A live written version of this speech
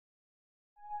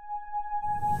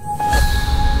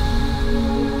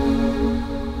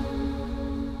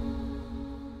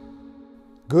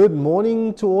Good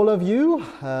morning to all of you.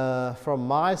 From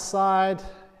my side,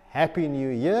 Happy New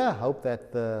Year. Hope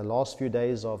that the last few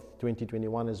days of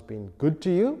 2021 has been good to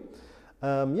you.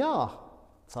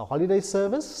 It's our holiday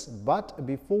service, but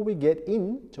before we get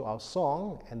into our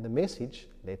song and the message,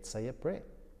 let's say a prayer.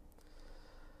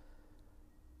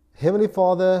 Heavenly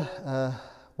Father,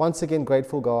 once again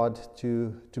grateful God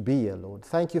to be here, Lord.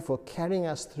 Thank you for carrying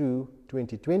us through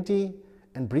 2020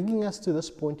 and bringing us to this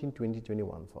point in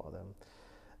 2021, Father.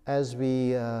 As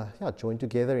we join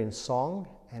together in song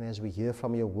and as we hear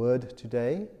from your word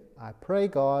today, I pray,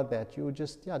 God, that you would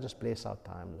just bless our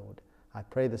time, Lord. I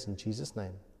pray this in Jesus'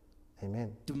 name.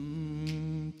 Amen.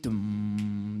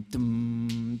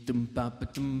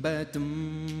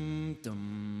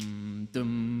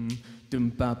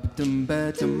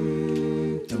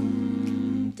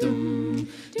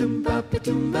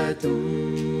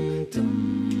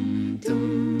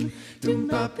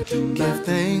 Give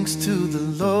thanks to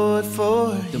the Lord,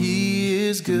 for He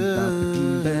is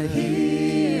good.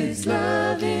 His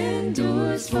love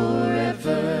endures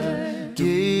forever.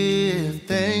 Give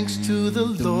thanks to the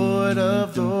Lord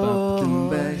of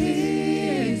Lords.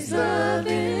 His love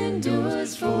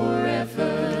endures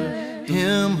forever.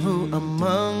 Him who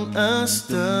among us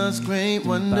does great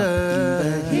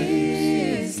wonders.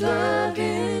 His love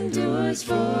endures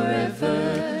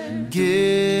forever.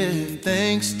 Give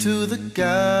thanks to the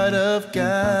God of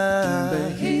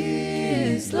gods.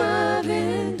 His love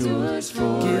endures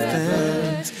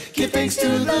forever. Give thanks to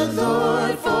the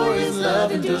Lord, for His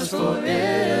love endures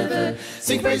forever.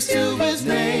 Sing praise to His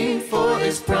name, for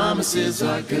His promises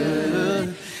are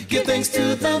good. Give thanks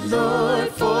to the Lord,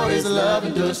 for His love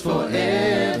endures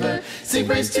forever. Sing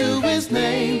praise to His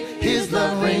name, His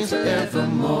love reigns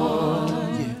forevermore.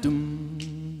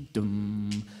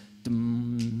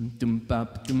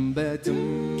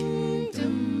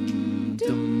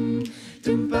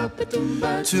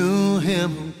 To Him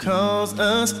who calls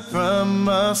us from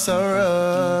our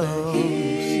sorrow,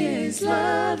 His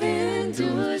love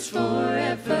endures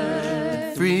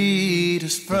forever. Freed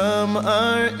us from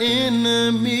our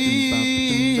enemies.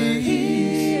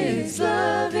 His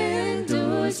love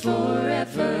endures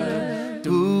forever.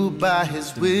 Who by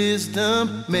His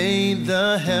wisdom made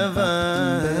the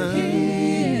heavens.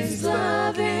 His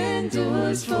love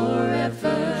endures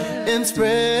forever. And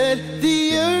spread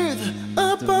the earth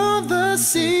upon the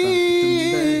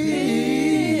sea.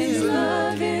 His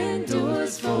love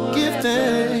endures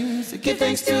forever. Give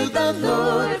thanks to the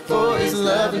Lord, for His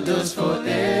love endures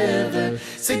forever.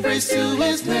 Sing praise to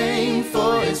His name,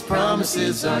 for His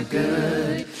promises are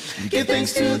good. Give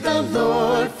thanks to the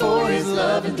Lord, for His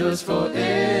love endures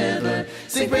forever.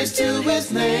 Sing praise to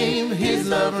His name, His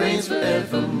love reigns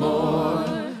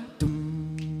forevermore.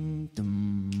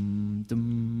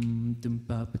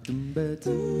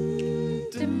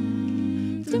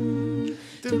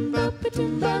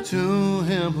 To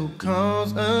Him who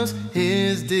calls us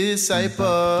His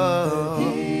disciples.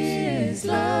 His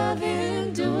love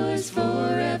endures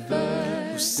forever.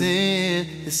 Who sent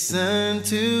His Son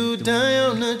to die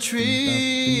on a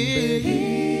tree.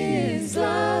 His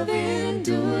love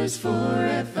endures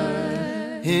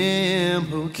forever. Him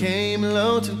who came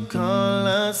low to call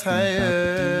us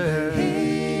higher.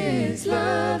 His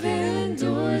love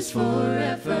endures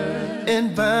forever.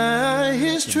 And by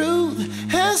His truth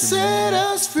has set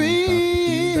us free.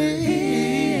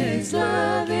 His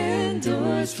love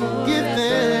endures forever.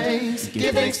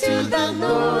 Give thanks to the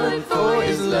Lord, for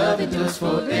His love endures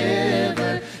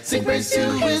forever. Sing praise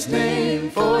to His name,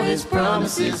 for His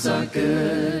promises are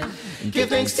good. Give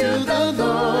thanks to the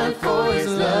Lord, for His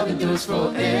love endures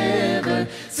forever.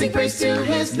 Sing praise to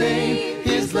His name,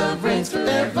 His love reigns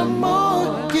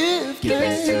forevermore. Give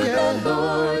thanks to the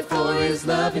Lord, for His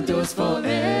love endures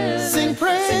forever. Sing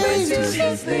praise to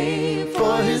His name,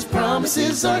 for His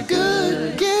promises are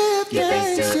good. Give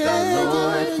thanks to the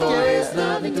Lord, for His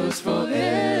love endures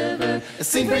forever.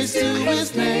 Sing praise to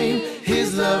His name,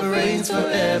 His love reigns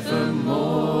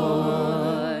forevermore.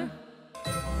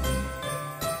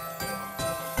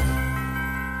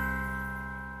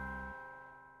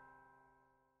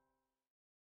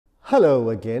 Hello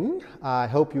again. I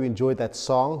hope you enjoyed that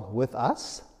song with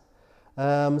us.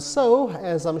 As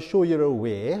I'm sure you're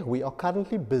aware, we are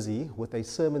currently busy with a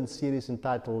sermon series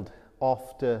entitled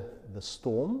After the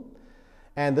Storm.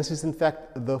 And this is in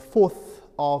fact the fourth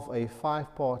of a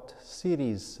 5-part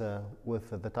series with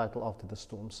the title After the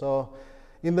Storm. So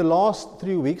in the last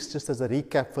 3 weeks, just as a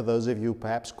recap for those of you who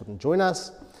perhaps couldn't join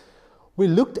us, we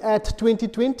looked at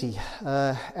 2020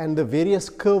 and the various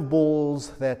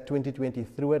curveballs that 2020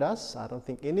 threw at us. I don't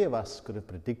think any of us could have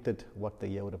predicted what the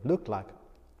year would have looked like.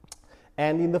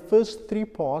 And in the first three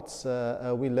parts,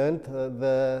 we learned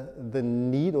the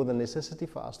need or the necessity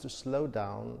for us to slow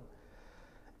down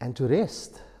and to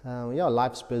rest.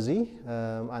 Life's busy.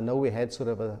 I know we had sort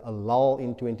of a lull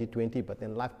in 2020, but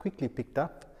then life quickly picked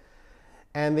up.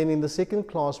 And then in the second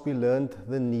class, we learned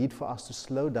the need for us to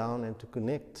slow down and to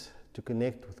connect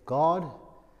with God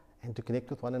and to connect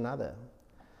with one another.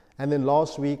 And then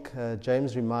last week,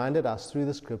 James reminded us through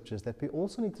the scriptures that we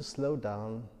also need to slow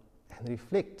down and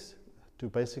reflect, to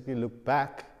basically look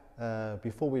back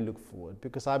before we look forward.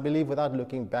 Because I believe without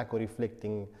looking back or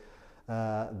reflecting,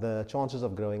 the chances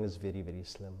of growing is very, very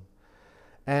slim.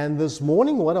 And this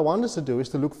morning, what I want us to do is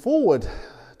to look forward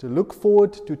to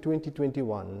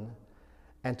 2021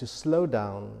 and to slow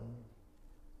down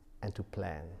and to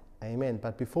plan. Amen.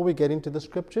 But before we get into the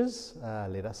scriptures,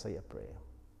 let us say a prayer.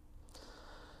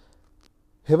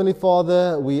 Heavenly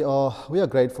Father, we are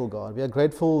grateful, God. We are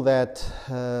grateful that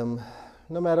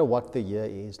no matter what the year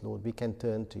is, Lord, we can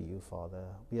turn to you, Father.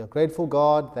 We are grateful,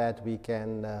 God, that we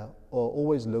can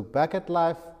always look back at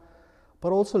life,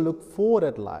 but also look forward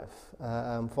at life,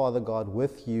 Father God,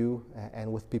 with you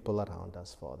and with people around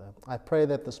us, Father. I pray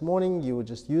that this morning you would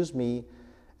just use me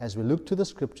as we look to the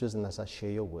scriptures and as I share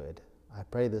your word. I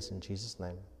pray this in Jesus'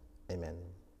 name. Amen.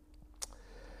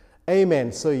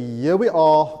 Amen. So here we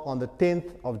are on the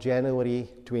 10th of January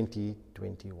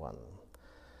 2021.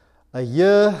 A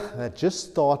year that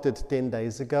just started 10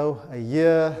 days ago, a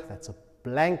year that's a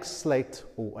blank slate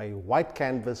or a white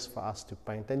canvas for us to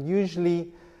paint. And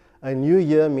usually a new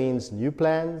year means new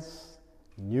plans,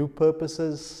 new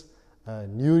purposes,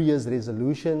 New Year's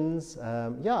resolutions,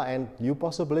 and new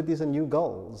possibilities and new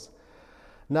goals.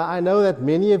 Now, I know that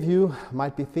many of you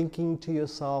might be thinking to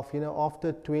yourself,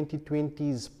 after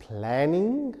 2020's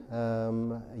planning,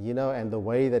 and the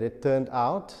way that it turned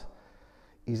out,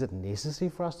 is it necessary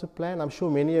for us to plan? I'm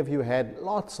sure many of you had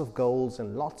lots of goals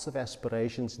and lots of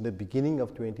aspirations in the beginning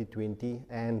of 2020,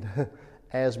 and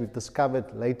as we've discovered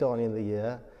later on in the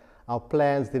year, our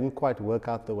plans didn't quite work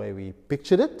out the way we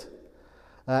pictured it.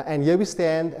 And here we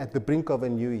stand at the brink of a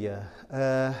new year.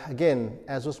 Again,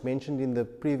 as was mentioned in the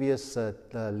previous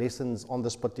lessons on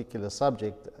this particular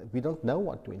subject, we don't know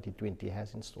what 2020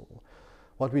 has in store.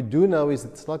 What we do know is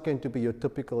it's not going to be your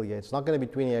typical year. It's not going to be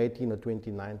 2018 or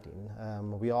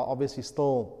 2019. We are obviously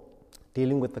still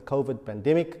dealing with the COVID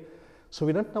pandemic, so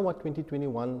we don't know what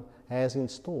 2021 has in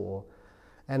store.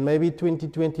 And maybe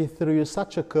 2023 is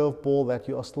such a curveball that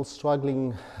you are still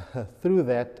struggling through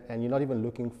that, and you're not even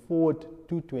looking forward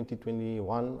to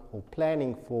 2021 or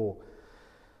planning for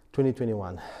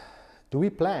 2021. Do we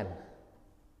plan?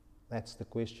 That's the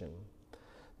question.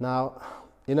 Now,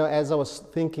 as I was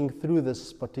thinking through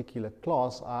this particular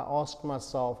class, I asked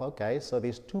myself, okay, so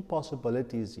there's two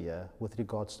possibilities here with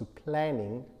regards to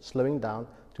planning, slowing down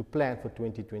to plan for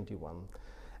 2021.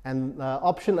 And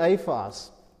option A for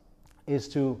us is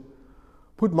to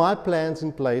put my plans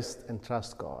in place and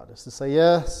trust God. Is to say,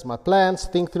 yes, my plans,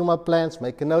 think through my plans,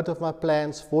 make a note of my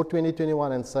plans for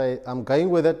 2021 and say, I'm going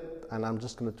with it and I'm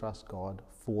just going to trust God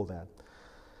for that.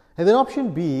 And then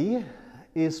option B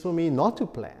is for me not to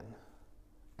plan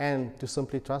and to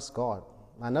simply trust God.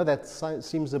 I know that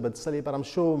seems a bit silly, but I'm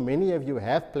sure many of you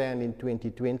have planned in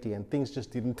 2020 and things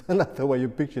just didn't turn out the way you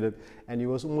pictured it, and you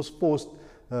was almost forced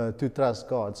to trust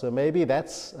God. So maybe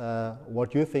that's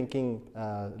what you're thinking,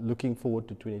 looking forward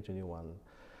to 2021.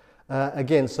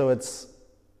 Again, so it's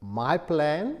my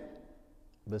plan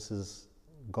versus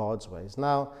God's ways.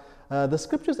 Now, the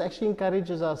scriptures actually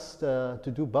encourages us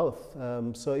to do both.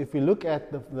 So if we look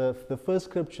at the first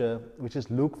scripture, which is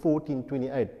Luke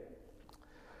 14:28,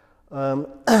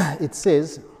 it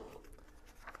says,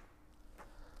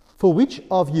 "For which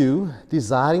of you,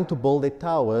 desiring to build a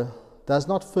tower, does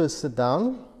not first sit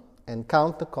down and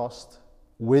count the cost,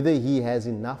 whether he has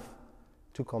enough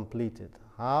to complete it?"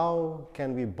 How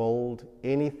can we build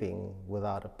anything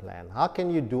without a plan? How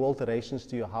can you do alterations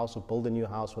to your house or build a new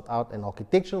house without an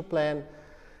architectural plan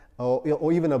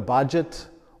or even a budget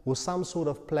or some sort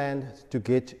of plan to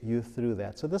get you through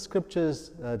that? So this scripture is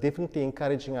definitely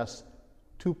encouraging us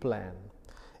to plan.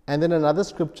 And then another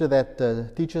scripture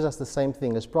that teaches us the same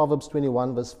thing is Proverbs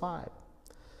 21 verse 5.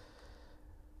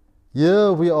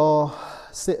 Here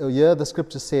the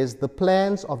scripture says, "The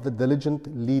plans of the diligent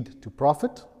lead to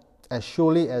profit, as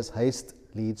surely as haste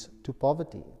leads to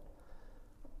poverty."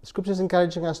 The scripture is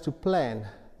encouraging us to plan,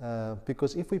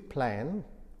 because if we plan,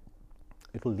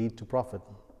 it will lead to profit.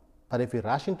 But if we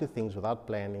rush into things without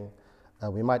planning,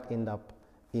 we might end up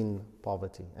in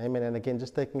poverty. Amen. And again,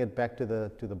 just taking it back to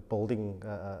the building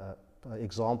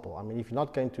example. I mean, if you're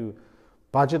not going to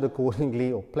budget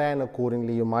accordingly or plan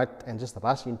accordingly, you might, and just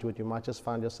rush into it, you might just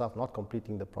find yourself not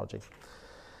completing the project.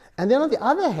 And then on the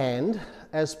other hand,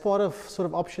 as part of sort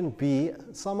of option B,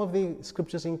 some of the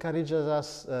scriptures encourages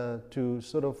us to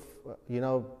sort of,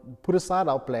 put aside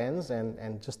our plans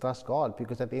and just trust God,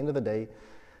 because at the end of the day,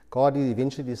 God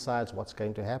eventually decides what's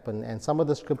going to happen. And some of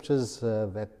the scriptures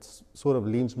that sort of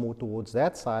leans more towards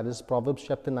that side is Proverbs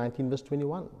chapter 19, verse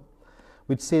 21,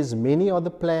 which says, "Many are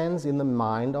the plans in the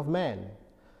mind of man,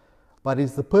 but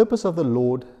it's the purpose of the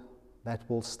Lord that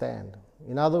will stand."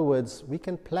 In other words, we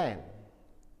can plan,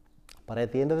 but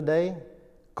at the end of the day,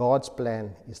 God's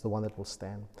plan is the one that will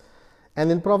stand. And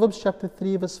in Proverbs chapter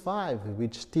 3, verse 5,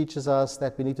 which teaches us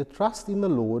that we need to trust in the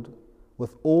Lord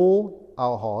with all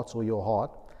our hearts, or your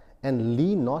heart, and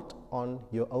lean not on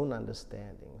your own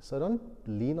understanding. So don't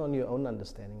lean on your own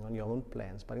understanding, on your own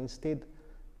plans, but instead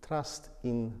trust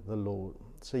in the Lord.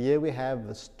 So here we have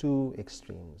these two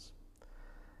extremes.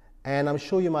 And I'm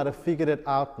sure you might have figured it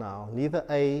out now. Neither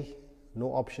A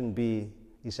nor option B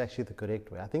is actually the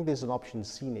correct way. I think there's an option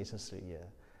C necessary here.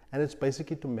 And it's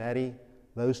basically to marry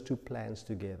those two plans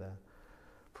together.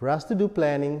 For us to do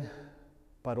planning,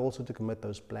 but also to commit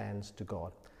those plans to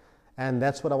God. And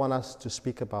that's what I want us to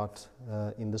speak about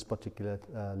in this particular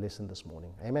lesson this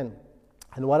morning. Amen.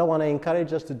 And what I want to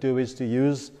encourage us to do is to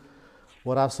use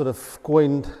what I've sort of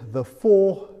coined the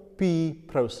 4P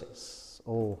process,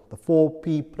 or the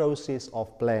 4P process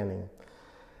of planning.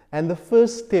 And the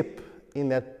first step in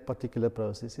that particular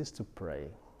process is to pray.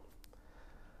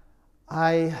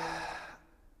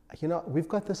 We've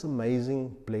got this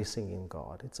amazing blessing in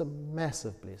God. It's a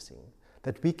massive blessing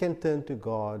that we can turn to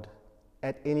God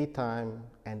at any time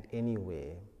and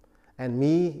anywhere. And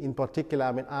me in particular,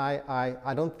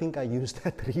 I don't think I use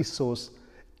that resource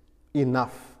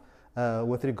enough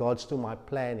with regards to my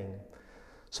planning.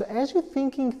 So as you're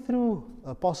thinking through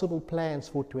possible plans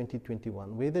for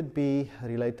 2021, whether it be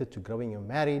related to growing your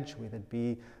marriage, whether it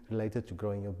be related to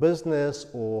growing your business,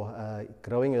 or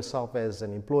growing yourself as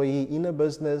an employee in a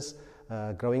business,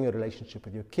 growing your relationship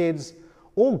with your kids,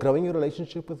 or growing your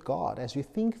relationship with God, as you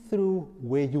think through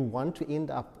where you want to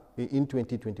end up in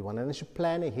 2021, and as you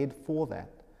plan ahead for that,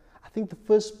 I think the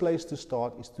first place to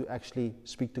start is to actually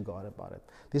speak to God about it.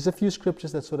 There's a few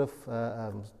scriptures that sort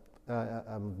of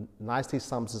nicely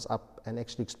sums this up and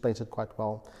actually explains it quite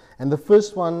well. And the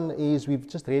first one is, we've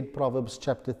just read Proverbs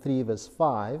chapter 3, verse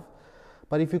 5,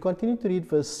 but if you continue to read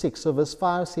verse 6, so verse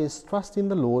 5 says, "Trust in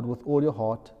the Lord with all your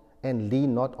heart, and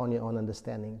lean not on your own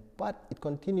understanding." But it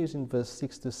continues in verse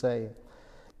 6 to say,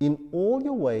 "In all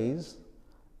your ways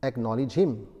acknowledge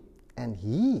Him, and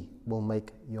He will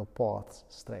make your paths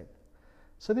straight."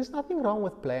 So there's nothing wrong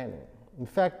with planning. In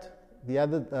fact,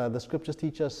 the scriptures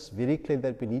teach us very clearly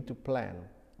that we need to plan,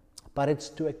 but it's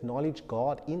to acknowledge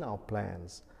God in our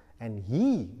plans, and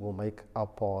He will make our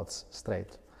paths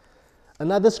straight.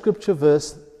 Another scripture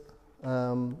verse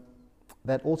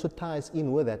that also ties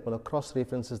in with that, but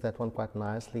cross-references that one quite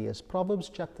nicely, is Proverbs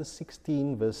chapter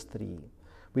 16, verse 3,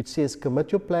 which says,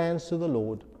 "Commit your plans to the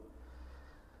Lord,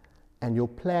 and your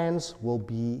plans will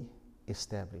be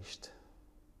established."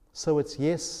 So it's,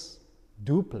 yes,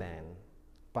 do plan,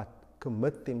 but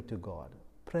commit them to God.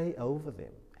 Pray over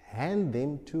them. Hand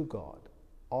them to God.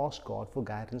 Ask God for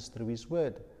guidance through His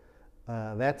Word.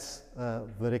 That's the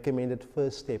recommended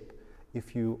first step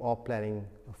if you are planning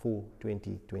for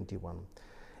 2021.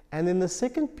 And then the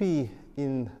second P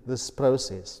in this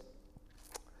process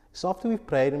is, after we've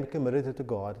prayed and we committed it to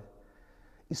God,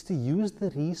 is to use the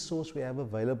resource we have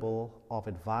available of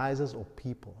advisors or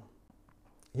people.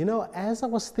 As I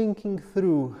was thinking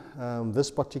through this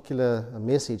particular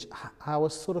message, I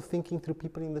was sort of thinking through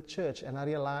people in the church, and I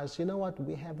realized,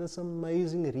 we have this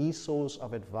amazing resource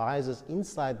of advisors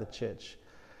inside the church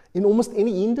in almost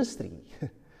any industry.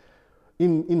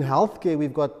 In healthcare,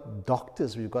 we've got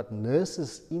doctors, we've got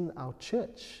nurses in our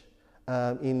church.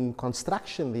 In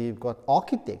construction, we've got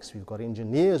architects, we've got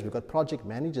engineers, we've got project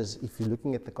managers, if you're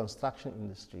looking at the construction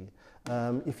industry.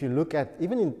 If you look at,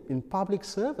 even in public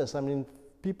service,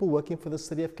 people working for the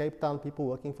City of Cape Town, people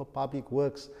working for Public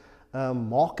Works,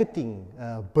 marketing,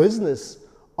 business,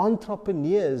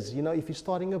 entrepreneurs. If you're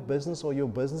starting a business or your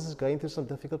business is going through some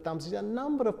difficult times, there's a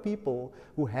number of people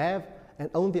who have and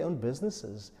own their own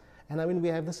businesses. And we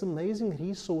have this amazing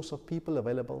resource of people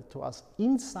available to us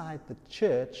inside the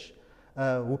church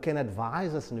who can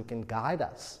advise us and who can guide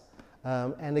us.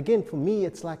 And again, for me,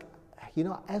 it's like,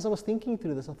 as I was thinking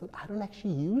through this, I thought, I don't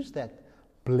actually use that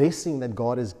blessing that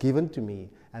God has given to me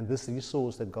and this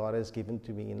resource that God has given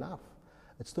to me enough.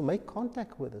 It's to make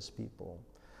contact with His people.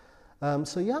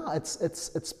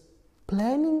 It's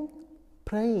planning,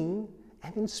 praying,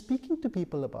 and then speaking to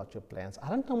people about your plans. I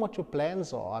don't know what your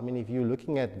plans are. I mean, if you're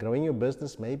looking at growing your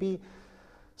business, maybe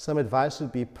some advice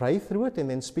would be pray through it and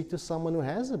then speak to someone who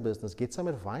has a business. Get some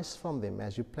advice from them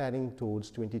as you're planning towards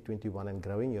 2021 and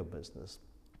growing your business.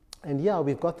 And yeah,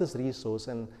 we've got this resource.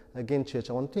 And again, church,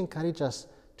 I want to encourage us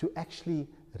to actually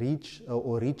reach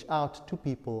out to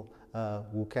people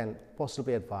who can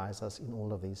possibly advise us in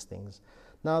all of these things.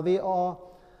 Now, there are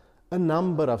a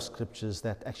number of scriptures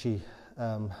that actually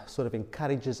sort of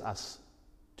encourages us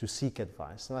to seek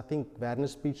advice. And I think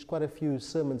Werner's preached quite a few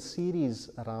sermon series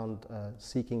around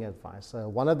seeking advice.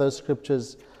 One of those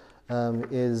scriptures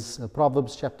is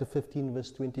Proverbs chapter 15,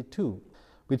 verse 22,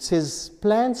 which says,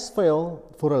 plans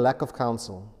fail for a lack of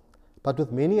counsel, but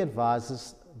with many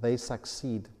advisors they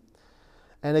succeed.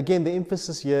 And again, the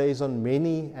emphasis here is on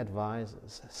many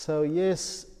advisors. So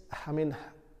yes, I mean,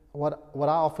 what I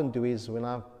often do is when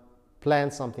I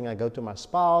plan something, I go to my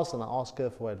spouse and I ask her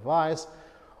for advice,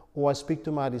 or I speak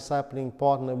to my discipling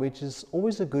partner, which is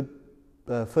always a good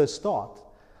first start.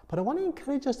 But I want to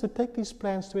encourage us to take these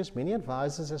plans to as many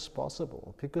advisors as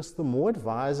possible, because the more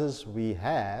advisors we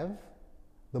have,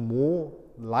 the more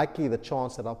likely the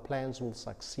chance that our plans will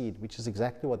succeed, which is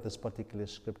exactly what this particular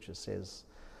scripture says.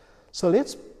 So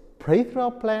let's pray through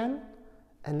our plan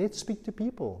and let's speak to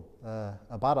people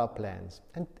about our plans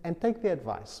and take their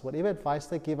advice. Whatever advice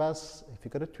they give us, if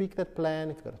you've got to tweak that plan,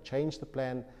 if you've got to change the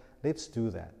plan, let's do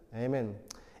that. Amen.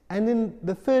 And then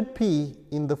the third P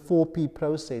in the 4P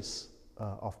process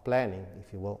of planning,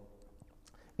 if you will,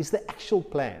 is the actual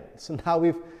plan. So now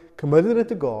we've committed it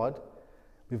to God,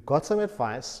 we've got some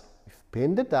advice, we've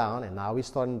penned it down, and now we're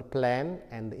starting to plan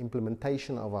and the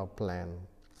implementation of our plan.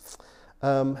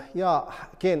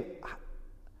 Again,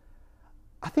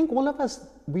 I think all of us,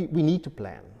 we need to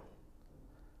plan.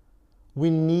 We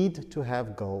need to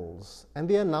have goals. And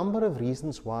there are a number of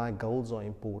reasons why goals are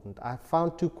important. I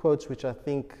found two quotes which I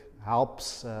think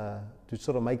helps to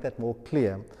sort of make that more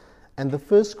clear. And the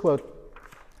first quote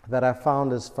that I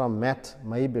found is from Matt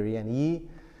Mayberry, and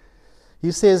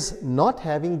he says, not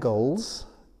having goals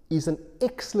is an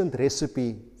excellent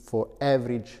recipe for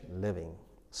average living.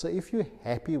 So if you're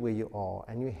happy where you are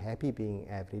and you're happy being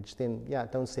average, then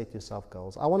don't set yourself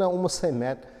goals. I want to almost say,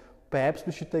 Matt, perhaps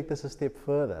we should take this a step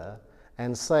further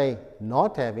and say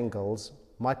not having goals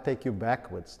might take you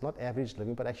backwards, not average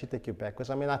living, but actually take you backwards.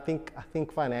 I mean, I think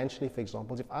financially, for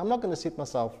example, if I'm not going to set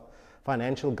myself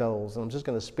financial goals and I'm just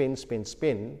going to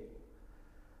spend,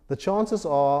 the chances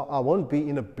are I won't be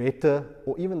in a better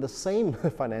or even the same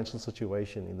financial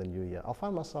situation in the new year. I'll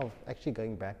find myself actually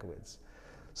going backwards.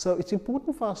 So it's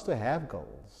important for us to have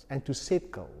goals and to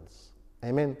set goals.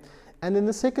 Amen. And then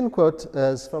the second quote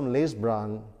is from Les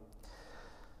Brown,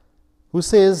 who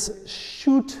says,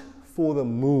 shoot for the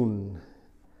moon.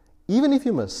 Even if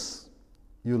you miss,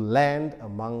 you land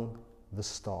among the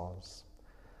stars.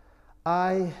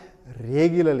 I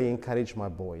regularly encourage my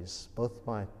boys, both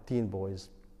my teen boys,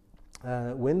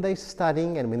 when they're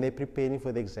studying and when they're preparing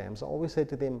for the exams, I always say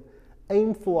to them,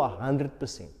 aim for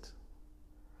 100%.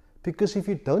 Because if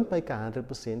you don't make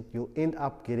 100%, you'll end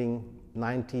up getting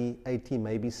 90, 80,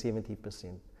 maybe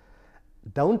 70%.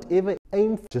 Don't ever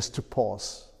aim just to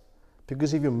pass.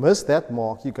 Because if you miss that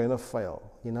mark, you're going to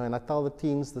fail. And I tell the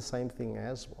teens the same thing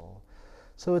as well.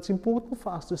 So it's important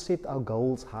for us to set our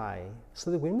goals high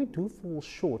so that when we do fall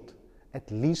short, at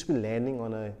least we're landing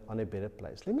on a better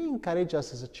place. Let me encourage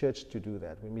us as a church to do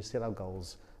that when we set our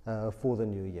goals for the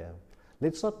new year.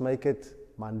 Let's not make it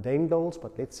mundane goals,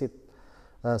 but let's set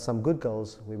some good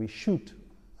goals where we shoot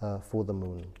for the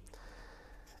moon.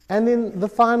 And then the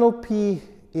final P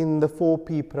in the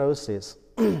 4P process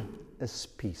is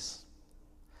peace.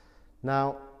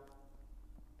 Now,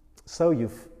 so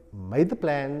you've made the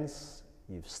plans,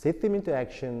 you've set them into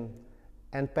action,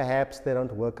 and perhaps they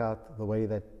don't work out the way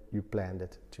that you planned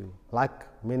it to,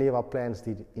 like many of our plans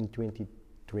did in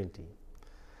 2020.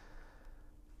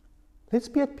 Let's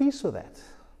be at peace with that.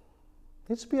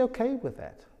 Let's be okay with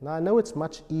that. Now, I know it's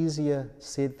much easier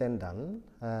said than done,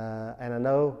 and I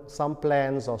know some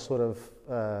plans are sort of,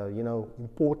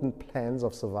 important plans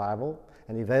of survival,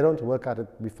 and if they don't work out,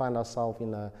 we find ourselves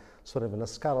in a sort of in a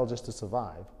scuttle just to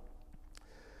survive.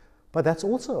 But that's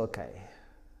also okay.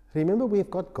 Remember, we've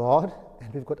got God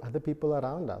and we've got other people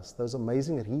around us, those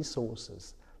amazing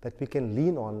resources that we can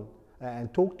lean on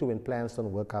and talk to when plans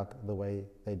don't work out the way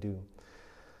they do.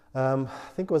 I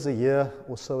think it was a year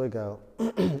or so ago,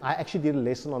 I actually did a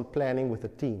lesson on planning with the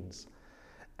teens.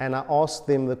 And I asked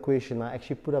them the question, I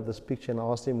actually put up this picture and I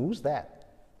asked them, who's that?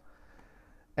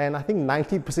 And I think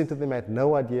 90% of them had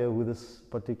no idea who this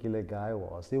particular guy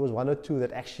was. There was one or two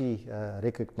that actually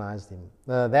recognized him.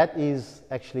 That is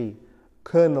actually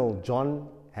Colonel John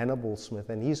Hannibal Smith,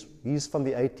 and he's from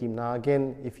the A-Team. Now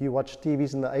again, if you watch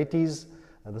TVs in the 80s,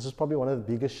 this is probably one of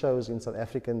the biggest shows in South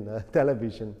African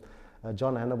television,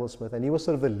 John Hannibal Smith, and he was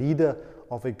sort of the leader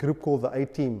of a group called the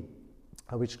A-Team,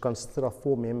 which consisted of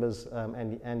 4 members,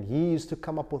 and he used to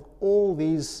come up with all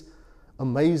these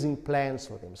amazing plans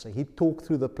for them. So he'd talk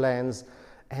through the plans,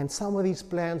 and some of these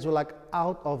plans were like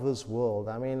out of this world.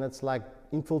 I mean, it's like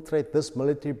infiltrate this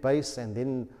military base and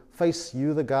then face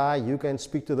you, the guy, you can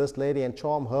speak to this lady and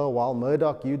charm her, while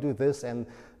Murdoch, you do this, and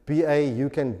BA, you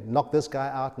can knock this guy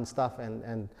out and stuff.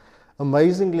 And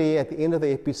amazingly, at the end of the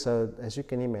episode, as you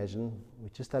can imagine,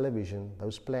 which is television,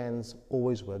 those plans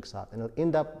always works out. And he'll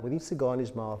end up with his cigar in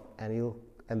his mouth, and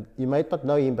you might not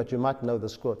know him, but you might know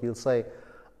this quote. He'll say,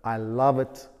 "I love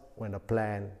it when a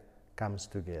plan comes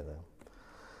together."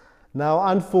 Now,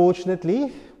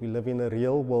 unfortunately, we live in a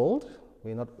real world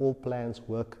where not all plans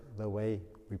work the way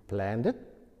we planned it,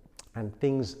 and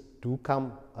things do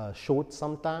come short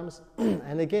sometimes,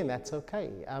 and again, that's okay.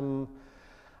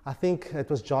 I think it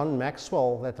was John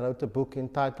Maxwell that wrote a book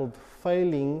entitled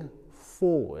Failing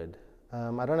Forward.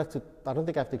 I don't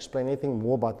think I have to explain anything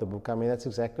more about the book. I mean, that's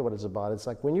exactly what it's about. It's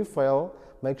like when you fail,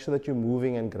 make sure that you're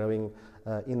moving and growing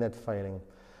in that failing.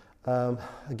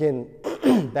 Again,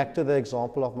 back to the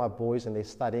example of my boys and their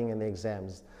studying and their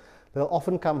exams. They'll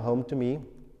often come home to me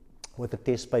with a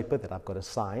test paper that I've got to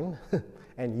sign,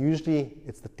 and usually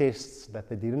it's the tests that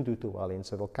they didn't do too well in.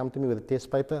 So they'll come to me with a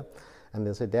test paper, and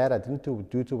they'll say, "Dad, I didn't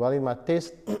do too well in my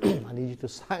test. I need you to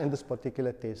sign this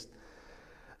particular test."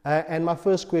 And my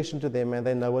first question to them, and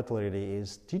they know it already,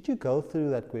 is, did you go through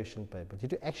that question paper?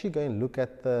 Did you actually go and look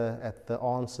at the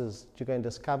answers? Did you go and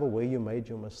discover where you made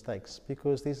your mistakes?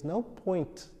 Because there's no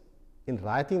point in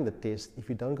writing the test if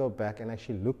you don't go back and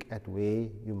actually look at where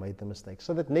you made the mistake.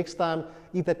 So that next time,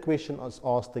 if that question is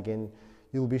asked again,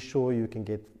 you'll be sure you can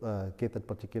get that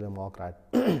particular mark right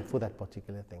for that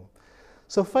particular thing.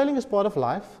 So failing is part of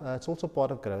life. It's also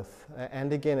part of growth.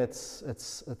 And again, it's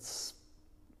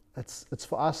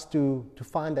for us to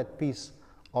find that peace,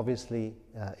 obviously,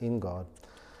 in God.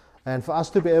 And for us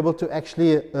to be able to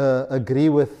actually agree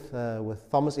with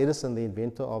Thomas Edison, the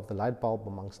inventor of the light bulb,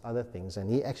 amongst other things. And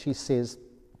he actually says,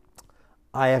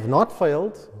 "I have not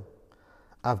failed.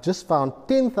 I've just found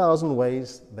 10,000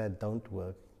 ways that don't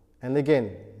work." And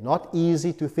again, not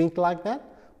easy to think like that,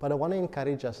 but I want to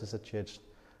encourage us as a church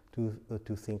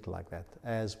to think like that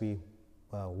as we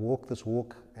walk this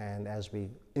walk and as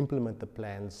we implement the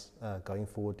plans going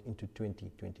forward into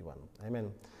 2021.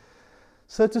 Amen.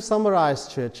 So to summarize,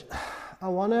 church, I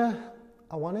want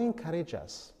to encourage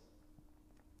us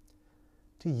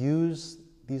to use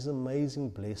these amazing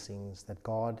blessings that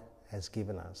God has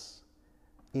given us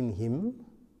in Him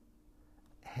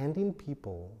and in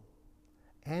people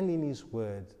and in His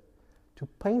Word to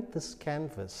paint this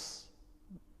canvas,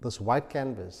 this white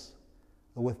canvas,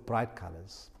 with bright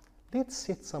colors. Let's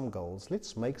set some goals.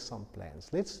 Let's make some plans.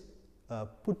 Let's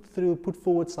put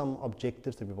forward some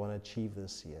objectives that we want to achieve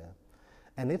this year.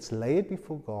 And let's lay it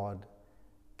before God,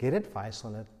 get advice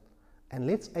on it, and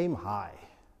let's aim high.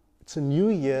 It's a new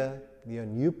year, there are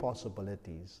new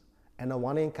possibilities, and I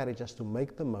want to encourage us to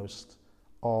make the most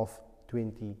of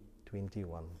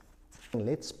 2021. And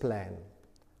let's plan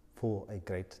for a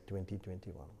great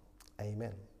 2021.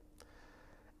 Amen.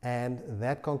 And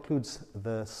that concludes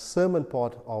the sermon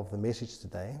part of the message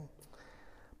today.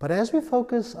 But as we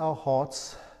focus our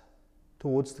hearts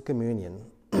towards the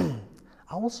communion,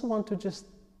 I also want to just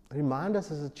remind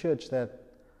us as a church that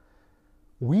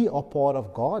we are part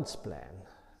of God's plan.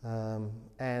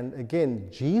 And again,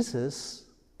 Jesus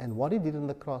and what He did on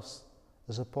the cross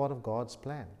is a part of God's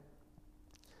plan.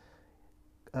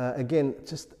 Again,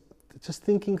 just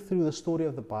thinking through the story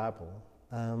of the Bible,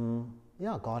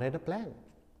 God had a plan.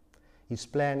 His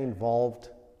plan involved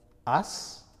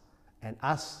us and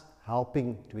us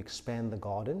helping to expand the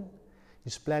garden.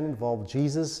 His plan involved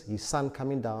Jesus, His Son,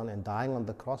 coming down and dying on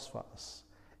the cross for us.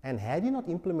 And had He not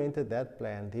implemented that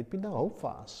plan, there'd be no hope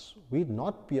for us. We'd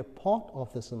not be a part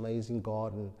of this amazing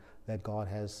garden that God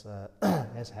has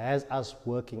us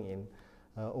working in,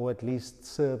 or at least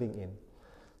serving in.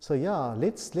 So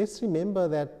let's remember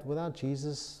that without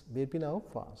Jesus, there'd be no hope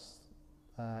for us.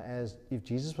 As if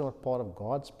Jesus were not part of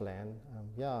God's plan,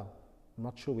 I'm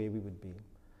not sure where we would be.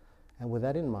 And with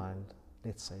that in mind,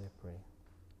 let's say a prayer.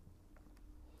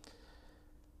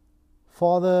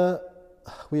 Father,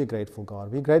 we are grateful,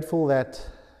 God. We're grateful that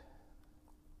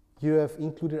You have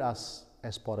included us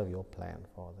as part of Your plan,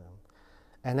 Father.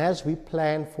 And as we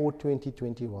plan for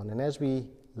 2021, and as we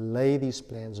lay these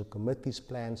plans or commit these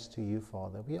plans to You,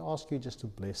 Father, we ask You just to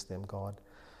bless them, God.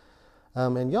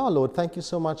 And yeah, Lord, thank you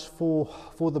so much for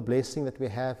the blessing that we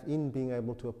have in being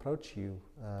able to approach you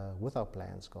with our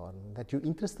plans, God, and that you're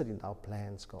interested in our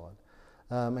plans, God.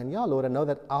 And yeah, Lord, I know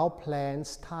that our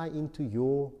plans tie into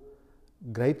your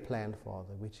great plan,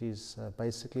 Father, which is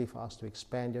basically for us to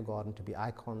expand your garden, to be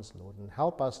icons, Lord, and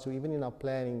help us to, even in our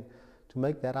planning, to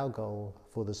make that our goal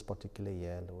for this particular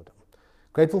year, Lord.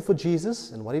 Grateful for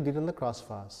Jesus and what he did on the cross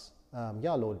for us.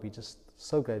 Yeah, Lord, we're just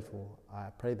so grateful. I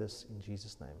pray this in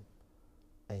Jesus' name.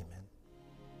 Amen.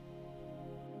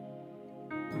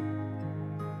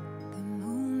 The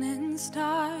moon and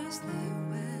stars, they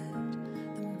wept.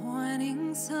 The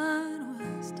morning sun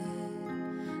was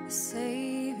dead. The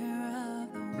Savior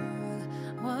of the world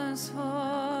was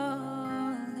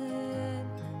fallen.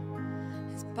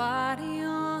 His body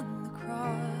on the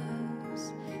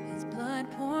cross, his blood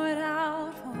poured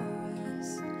out for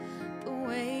us. The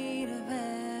weight of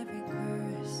every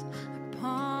curse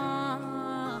upon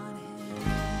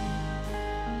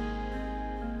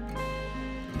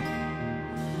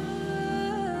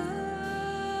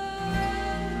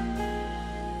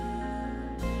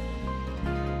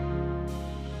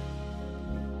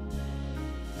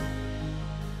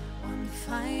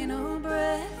final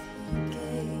breath he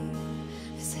gave,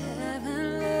 as heaven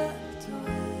looked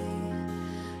away.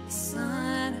 The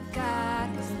Son of God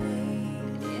was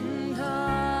laid in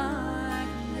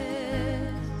darkness,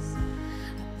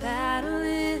 a battle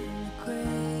in the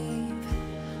grave.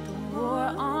 The war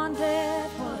on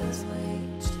death was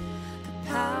waged, the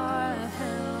power of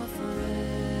hell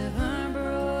forever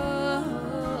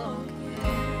broken.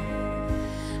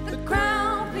 The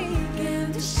ground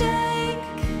began to shake.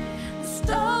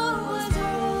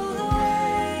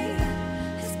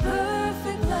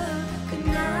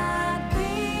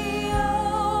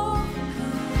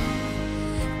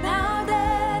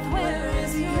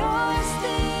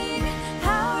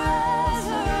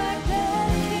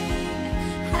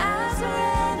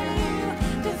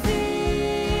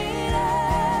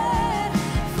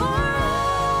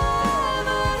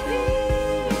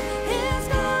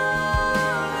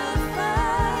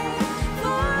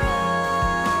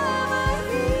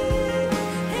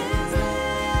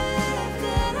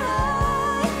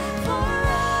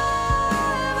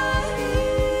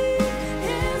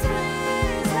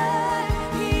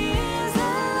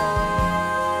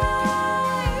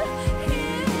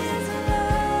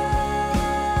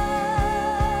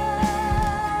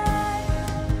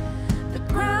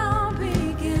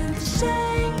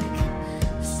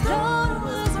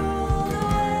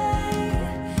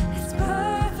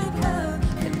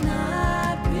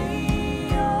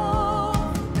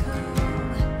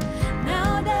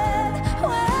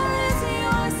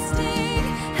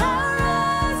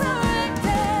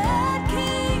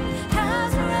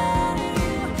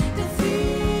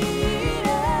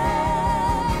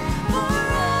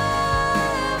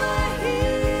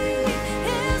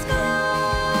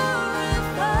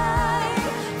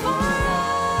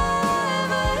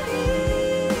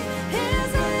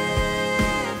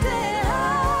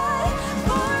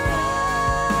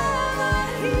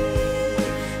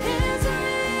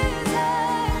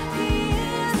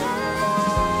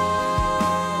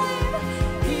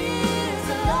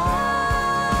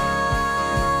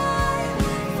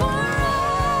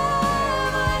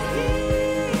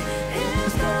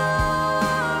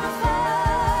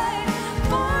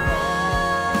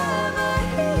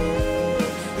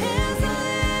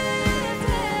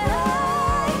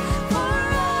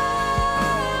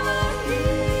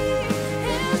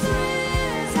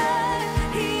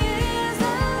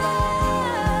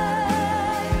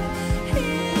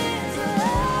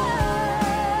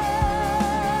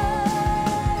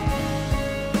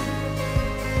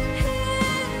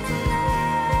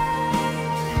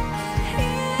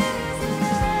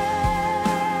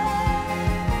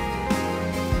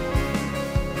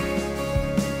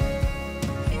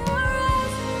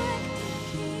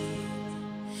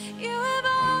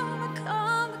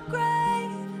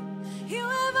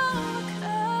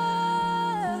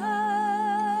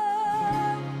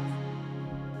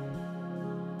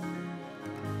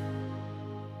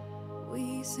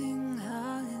 We sing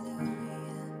hallelujah,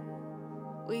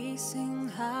 we sing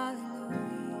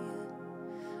hallelujah,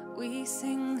 we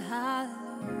sing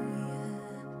hallelujah,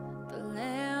 the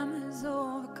Lamb is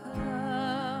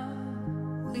overcome.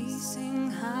 We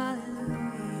sing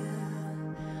hallelujah,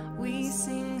 we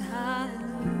sing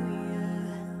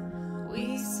hallelujah,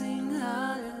 we sing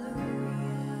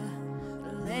hallelujah,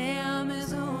 the Lamb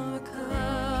is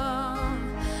overcome.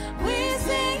 We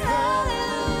sing hallelujah,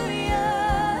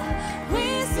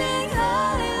 we sing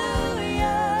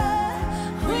hallelujah,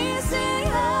 we sing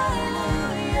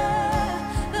hallelujah,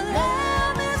 the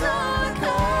Lamb is overcome.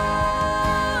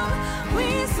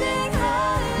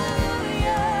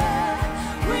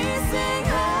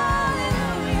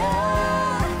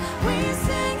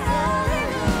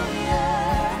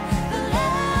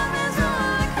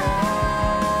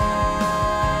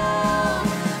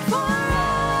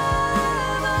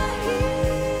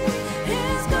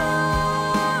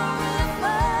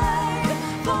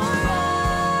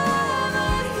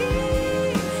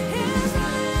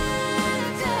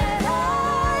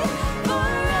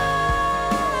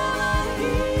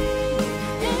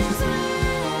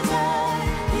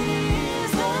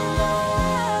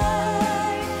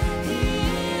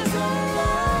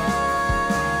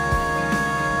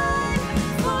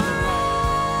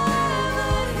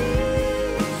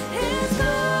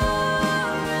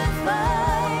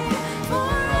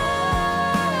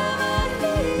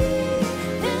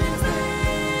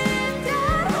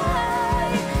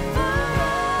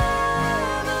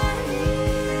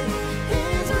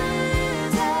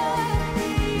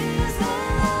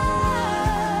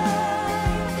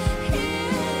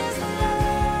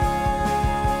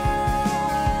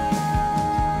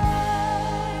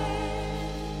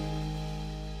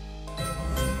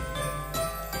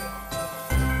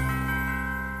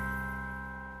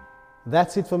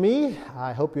 That's it for me.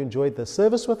 I hope you enjoyed the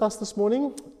service with us this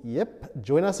morning. Yep,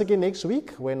 join us again next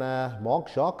week when Mark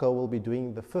Jacques will be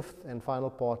doing the fifth and final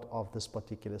part of this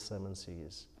particular sermon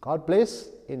series. God bless.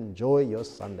 Enjoy your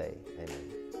Sunday.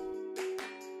 Amen.